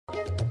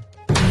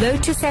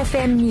Lotus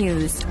FM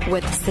News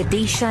with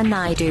Sadisha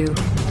Naidu.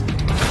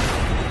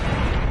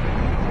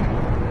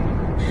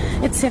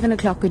 It's 7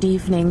 o'clock. Good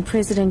evening.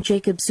 President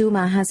Jacob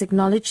Zuma has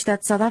acknowledged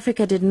that South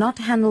Africa did not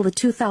handle the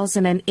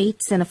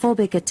 2008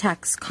 xenophobic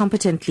attacks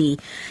competently.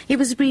 He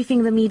was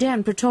briefing the media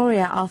in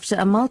Pretoria after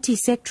a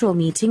multi-sectoral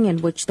meeting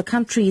in which the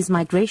country's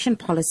migration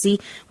policy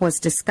was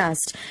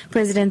discussed.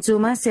 President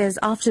Zuma says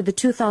after the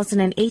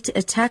 2008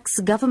 attacks,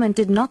 government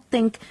did not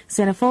think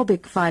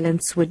xenophobic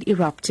violence would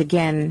erupt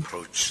again.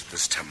 Approach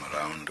this time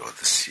around or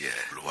this year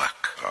will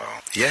work.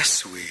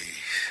 Yes, we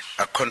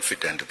are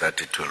confident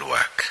that it will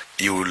work.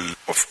 You will,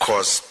 of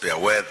course, be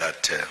aware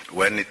that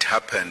when it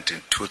happened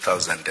in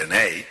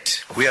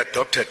 2008, we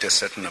adopted a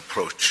certain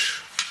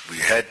approach. We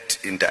had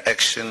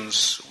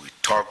interactions, we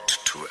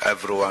talked to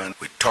everyone,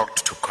 we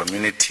talked to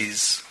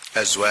communities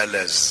as well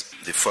as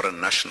the foreign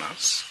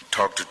nationals,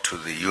 talked to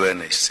the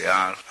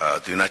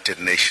UNHCR, the United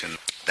Nations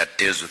that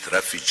deals with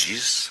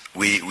refugees.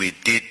 We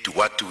did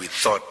what we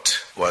thought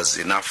was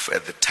enough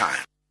at the time.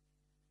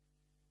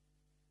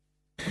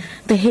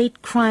 The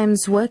Hate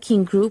Crimes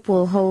Working Group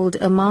will hold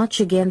a march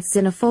against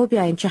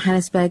xenophobia in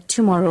Johannesburg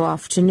tomorrow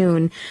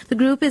afternoon. The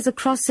group is a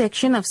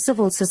cross-section of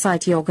civil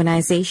society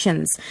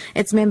organizations.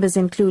 Its members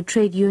include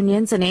trade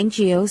unions and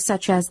NGOs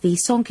such as the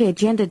Sonke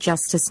Gender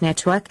Justice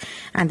Network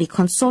and the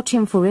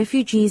Consortium for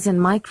Refugees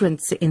and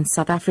Migrants in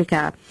South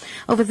Africa.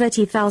 Over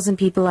 30,000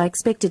 people are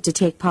expected to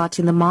take part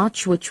in the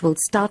march, which will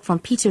start from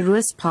Peter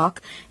Roos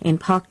Park in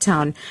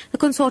Parktown. The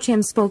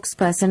consortium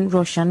spokesperson,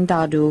 Roshan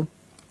Dadu.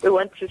 We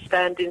want to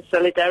stand in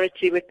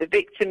solidarity with the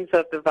victims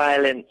of the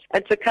violence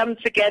and to come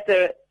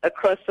together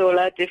across all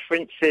our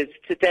differences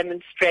to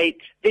demonstrate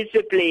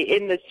visibly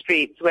in the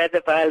streets where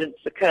the violence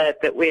occurred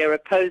that we are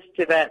opposed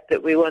to that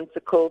we want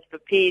to call for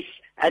peace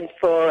and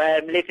for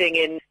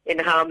living in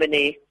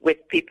harmony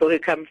with people who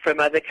come from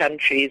other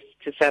countries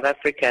to South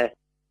Africa.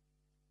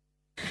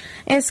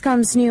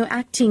 Eskom's new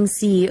acting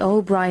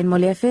CEO, Brian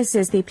Molefe,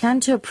 says they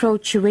plan to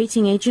approach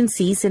rating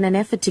agencies in an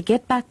effort to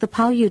get back the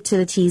Power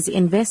Utilities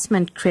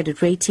investment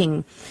credit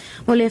rating.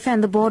 Molefe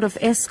and the board of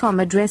Eskom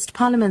addressed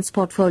Parliament's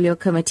Portfolio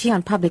Committee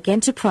on Public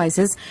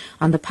Enterprises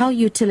on the Power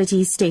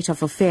Utilities state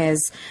of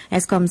affairs.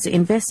 Eskom's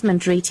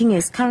investment rating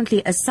is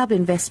currently a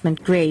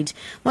sub-investment grade.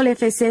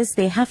 Molefe says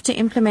they have to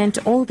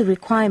implement all the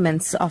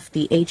requirements of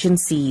the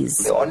agencies.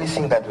 The only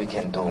thing that we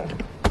can do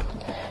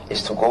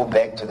is to go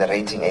back to the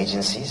rating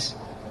agencies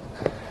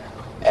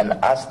and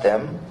ask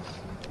them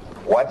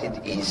what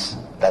it is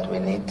that we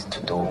need to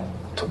do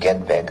to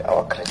get back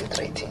our credit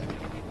rating,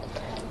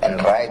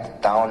 and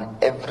write down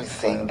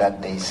everything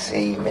that they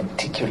say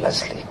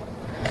meticulously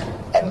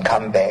and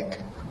come back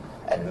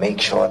and make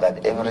sure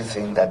that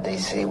everything that they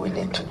say we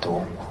need to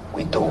do,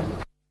 we do.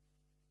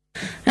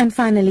 And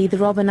finally, the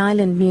Robben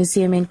Island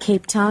Museum in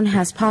Cape Town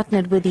has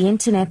partnered with the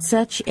internet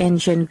search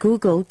engine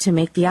Google to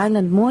make the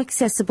island more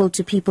accessible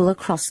to people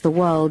across the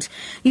world.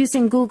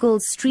 Using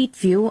Google's Street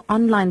View,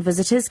 online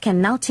visitors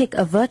can now take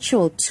a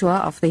virtual tour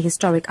of the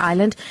historic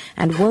island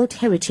and World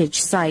Heritage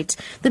Site.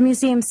 The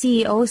museum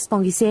CEO,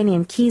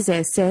 Spongiseni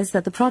Nkize, says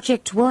that the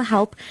project will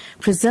help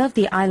preserve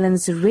the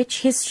island's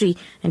rich history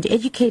and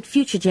educate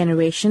future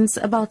generations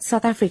about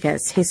South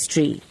Africa's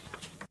history.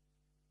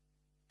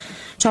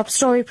 Top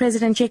story: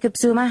 President Jacob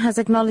Zuma has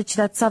acknowledged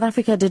that South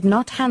Africa did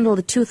not handle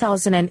the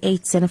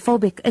 2008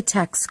 xenophobic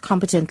attacks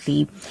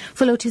competently.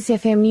 For Lotus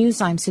FM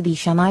News, I'm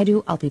Sadisha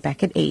Naidu. I'll be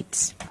back at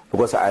 8.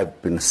 Because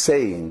I've been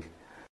saying